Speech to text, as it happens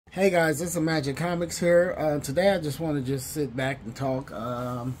Hey guys, this is Emagine Comics here. Today I just want to just sit back and talk.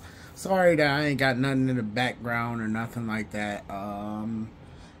 Sorry that I ain't got nothing in the background or nothing like that.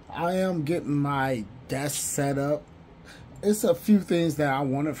 I am getting my desk set up. It's a few things that I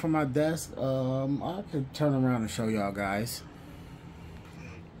wanted for my desk. I could turn around and show y'all guys.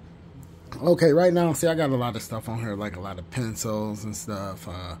 Okay, right now, see, I got a lot of stuff on here, like a lot of pencils and stuff.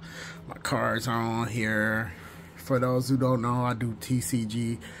 My cards are on here. For those who don't know, I do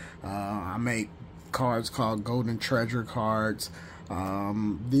TCG. I make cards called Golden Treasure cards.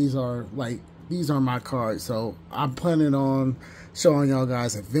 These are my cards. So I'm planning on showing y'all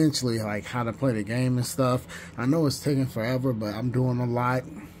guys eventually like how to play the game and stuff. I know it's taking forever, but I'm doing a lot,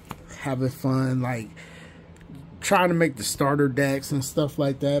 having fun, like trying to make the starter decks and stuff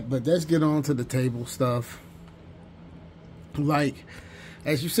like that. But let's get on to the table stuff. Like,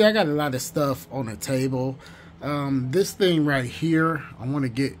 as you see, I got a lot of stuff on the table. This thing right here, I want to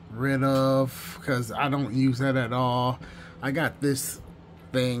get rid of because I don't use that at all. I got this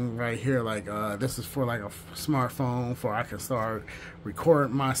thing right here, like this is for like a smartphone, for I can start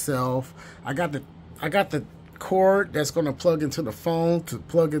recording myself. I got the cord that's gonna plug into the phone to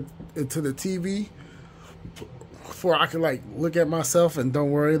plug it into the TV, for I can like look at myself. And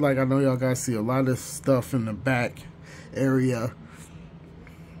don't worry, like I know y'all guys see a lot of stuff in the back area,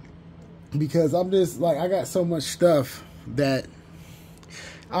 because I'm just like, I got so much stuff that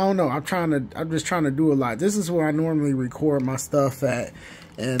I don't know. I'm just trying to do a lot. This is where I normally record my stuff at,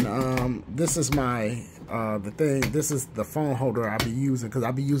 and this is my the thing. This is the phone holder I be using, because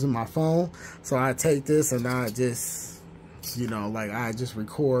I be using my phone. So I take this and I just, you know, like I just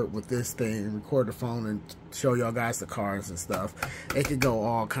record with this thing, record the phone, and show y'all guys the cards and stuff. It could go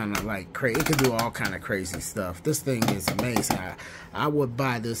all kind of like crazy. It could do all kind of crazy stuff. This thing is amazing. I would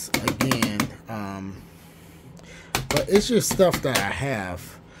buy this again, but it's just stuff that I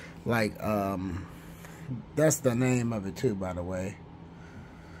have. Like, that's the name of it too, by the way.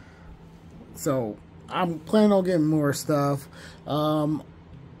 So I'm planning on getting more stuff.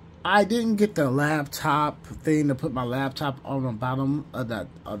 I didn't get the laptop thing to put my laptop on the bottom of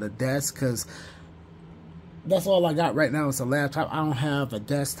the desk, because that's all I got right now is a laptop. I don't have a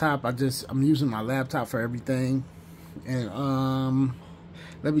desktop. I'm using my laptop for everything. And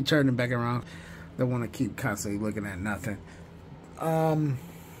let me turn it back around. Don't want to keep constantly looking at nothing.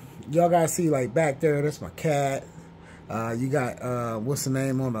 Y'all guys see like back there, that's my cat. You got what's the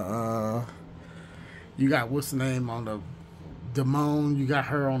name on the Demone, you got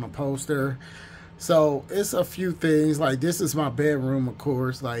her on the poster. So it's a few things. Like, this is my bedroom, of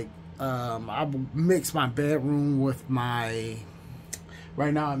course. Like, I mix my bedroom with my,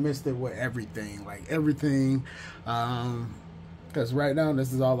 right now I mixed it with everything, like everything, because right now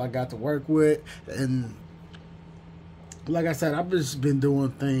this is all I got to work with. And like I said, I've just been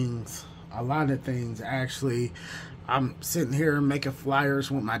doing things, a lot of things actually. I'm sitting here making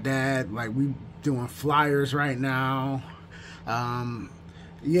flyers with my dad. Like, we doing flyers right now.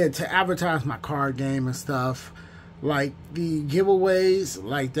 Yeah, to advertise my card game and stuff. Like the giveaways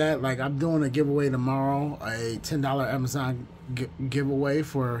like that. Like, I'm doing a giveaway tomorrow, a $10 Amazon giveaway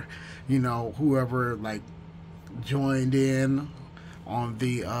for, you know, whoever like joined in on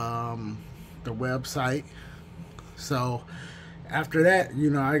the website. So after that, you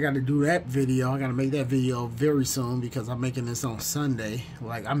know, I got to do that video. I got to make that video very soon, because I'm making this on Sunday.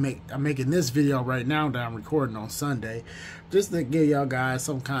 Like, I'm making this video right now that I'm recording on Sunday, just to give y'all guys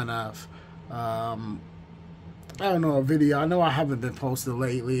some kind of, I don't know, a video. I know I haven't been posted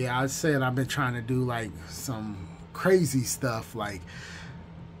lately. I said I've been trying to do like some crazy stuff. Like,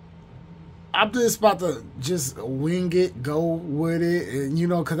 I'm just about to just wing it, go with it, and you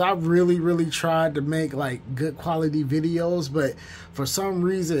know, because I really tried to make like good quality videos, but for some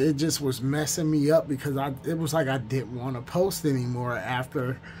reason it just was messing me up, because it was like I didn't want to post anymore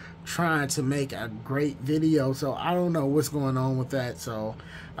after trying to make a great video. So I don't know what's going on with that. So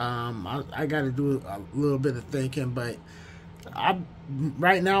I got to do a little bit of thinking, but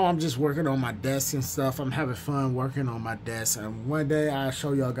right now I'm just working on my desk and stuff. I'm having fun working on my desk, and one day I'll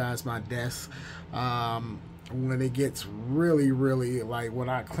show y'all guys my desk when it gets really like when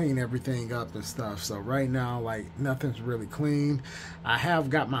I clean everything up and stuff. So right now, like, nothing's really clean. I have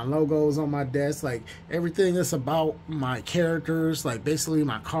got my logos on my desk. Like, everything is about my characters, like basically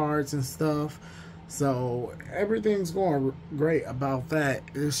my cards and stuff. So everything's going great about that.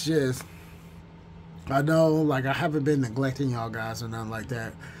 It's just, I know, like, I haven't been neglecting y'all guys or nothing like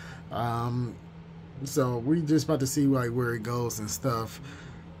that. So we just about to see like where it goes and stuff,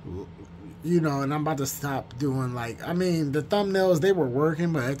 you know. And I'm about to stop doing, like, I mean, the thumbnails, they were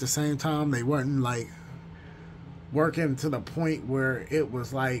working, but at the same time they weren't like working to the point where it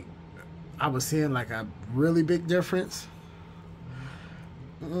was like I was seeing like a really big difference.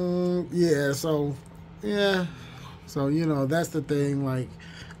 Yeah, so you know, that's the thing. Like,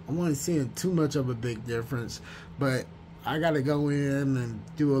 I wasn't seeing too much of a big difference, but I got to go in and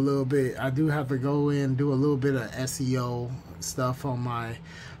do a little bit. I do have to go in and do a little bit of SEO stuff on my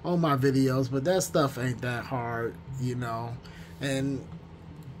videos, but that stuff ain't that hard, you know. And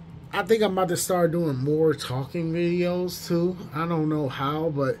I think I'm about to start doing more talking videos too. I don't know how,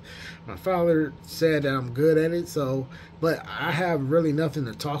 but my father said that I'm good at it. So, but I have really nothing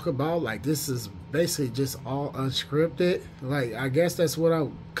to talk about. Like, this is basically just all unscripted. Like, I guess that's what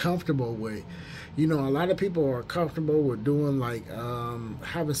I'm comfortable with. You know, a lot of people are comfortable with doing like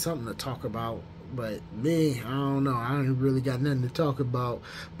having something to talk about. But me, I don't know. I ain't really got nothing to talk about,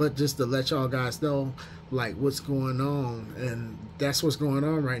 but just to let y'all guys know, like, what's going on. And that's what's going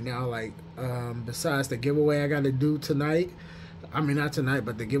on right now. Like, besides the giveaway I got to do tonight, I mean, not tonight,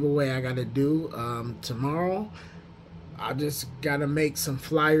 but the giveaway I got to do tomorrow, I just got to make some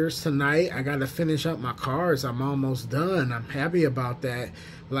flyers tonight. I got to finish up my cards. I'm almost done. I'm happy about that.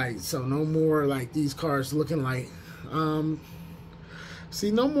 Like, so no more, like, these cards looking like,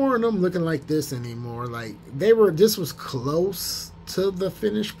 see, no more of them looking like this anymore. Like, this was close to the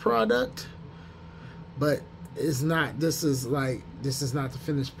finished product, but it's not. This is not the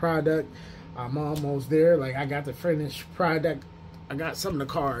finished product. I'm almost there. Like, I got the finished product. I got some of the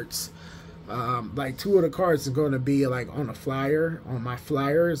cards. Like, 2 of the cards are going to be like on a flyer. On my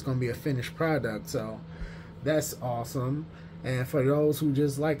flyer, it's going to be a finished product. So that's awesome. And for those who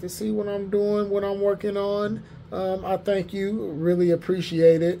just like to see what I'm doing, what I'm working on, I thank you. Really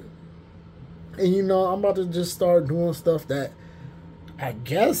appreciate it. And, you know, I'm about to just start doing stuff that I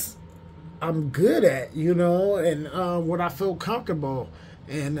guess I'm good at, you know, and what I feel comfortable.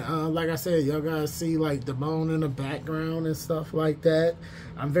 And like I said, y'all guys see like the bone in the background and stuff like that.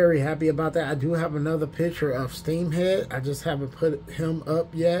 I'm very happy about that. I do have another picture of Steamhead. I just haven't put him up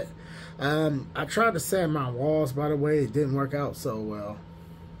yet. I tried to sand my walls, by the way. It didn't work out so well.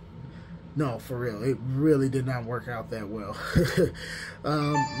 No, for real. It really did not work out that well.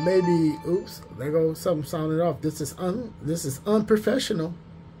 Maybe, oops, there goes something sounded off. This is unprofessional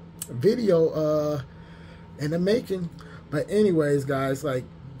video in the making. But anyways, guys, like,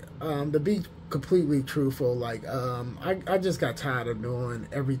 to be completely truthful, like, I just got tired of doing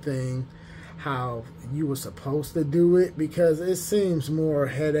everything how you were supposed to do it, because it seems more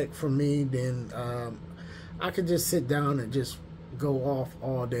headache for me than I could just sit down and just go off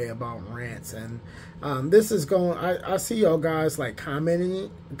all day about rants. And this is going, I see y'all guys like commenting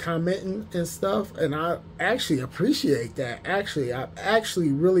and stuff, and I actually appreciate that. I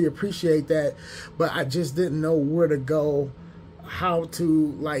actually really appreciate that, but I just didn't know where to go, how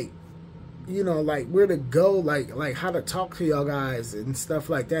to, like, you know, like where to go, like how to talk to y'all guys and stuff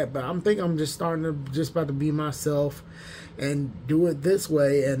like that. But I'm just starting to just about to be myself and do it this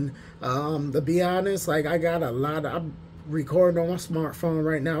way. And to be honest, like, I got a lot of, I'm recording on my smartphone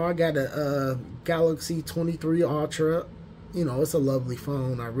right now. I got a Galaxy 23 Ultra. You know, it's a lovely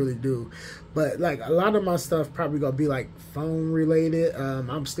phone, I really do. But like, a lot of my stuff probably gonna be like phone related.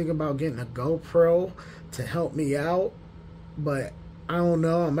 I'm thinking about getting a GoPro to help me out, but I don't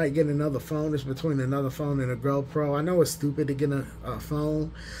know. I might get another phone. It's between another phone and a GoPro. I know it's stupid to get a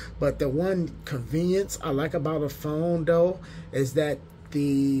phone, but the one convenience I like about a phone, though, is that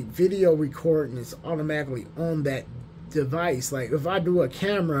the video recording is automatically on that device. Like, if I do a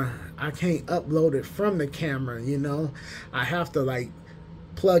camera, I can't upload it from the camera, you know. I have to, like,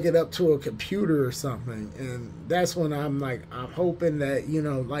 plug it up to a computer or something. And that's when I'm hoping that, you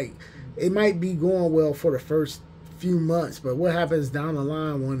know, like, it might be going well for the first few months, but what happens down the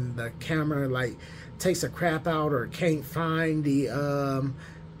line when the camera like takes a crap out, or can't find the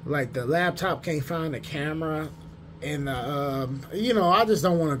like the laptop can't find the camera, and you know, I just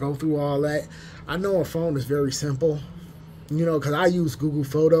don't want to go through all that. I know a phone is very simple, you know, because I use Google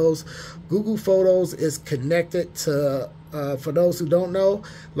Photos. Google Photos is connected to for those who don't know,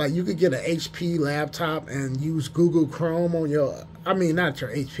 like, you could get an HP laptop and use Google Chrome on your, I mean, not your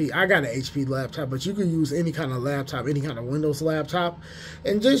HP. I got an HP laptop, but you could use any kind of laptop, any kind of Windows laptop,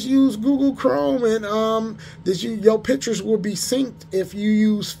 and just use Google Chrome, and your pictures will be synced if you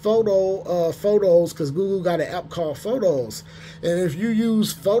use Photos, because Google got an app called Photos, and if you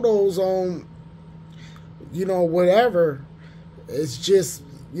use Photos on, you know, whatever, it's just,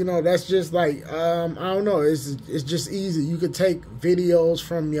 you know, that's just like, I don't know, it's just easy. You could take videos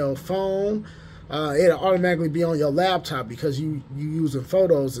from your phone. It'll automatically be on your laptop because you using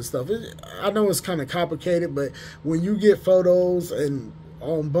Photos and stuff. I know it's kind of complicated, but when you get Photos and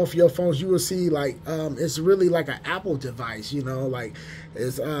on both your phones, you will see like it's really like an Apple device, you know, like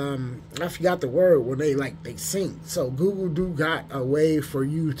it's I forgot the word when they sync. So Google do got a way for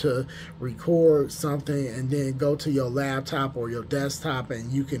you to record something and then go to your laptop or your desktop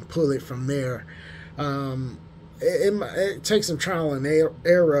and you can pull it from there. It takes some trial and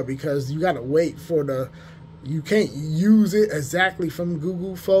error because you got to wait for you can't use it exactly from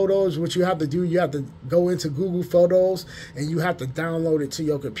Google Photos. What you have to do, you have to go into Google Photos and you have to download it to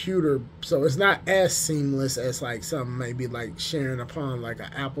your computer. So it's not as seamless as like something maybe like sharing upon like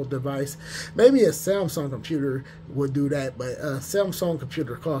an Apple device. Maybe a Samsung computer would do that, but a Samsung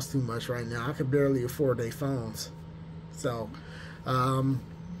computer costs too much right now. I can barely afford their phones. So,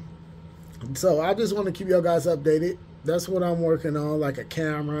 so I just want to keep y'all guys updated. That's what I'm working on, like a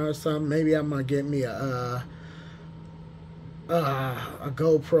camera or something. Maybe I'm gonna get me a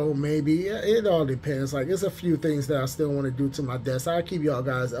GoPro, maybe. It all depends. Like, there's a few things that I still want to do to my desk. I'll keep y'all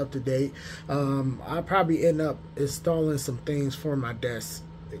guys up to date. I'll probably end up installing some things for my desk,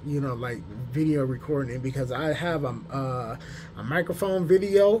 you know, like video recording, because I have a microphone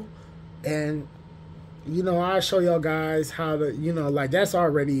video, and you know, I'll show y'all guys how to, you know, like that's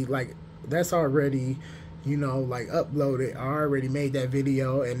already you know, like uploaded. I already made that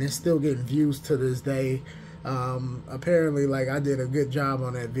video and it's still getting views to this day. Apparently, like, I did a good job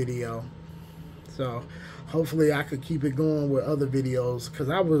on that video, so hopefully I could keep it going with other videos, because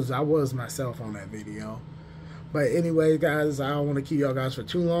I was myself on that video. But anyway, guys, I don't want to keep y'all guys for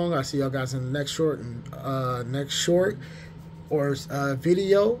too long. I'll see y'all guys in the next short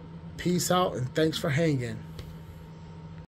video. Peace out and thanks for hanging.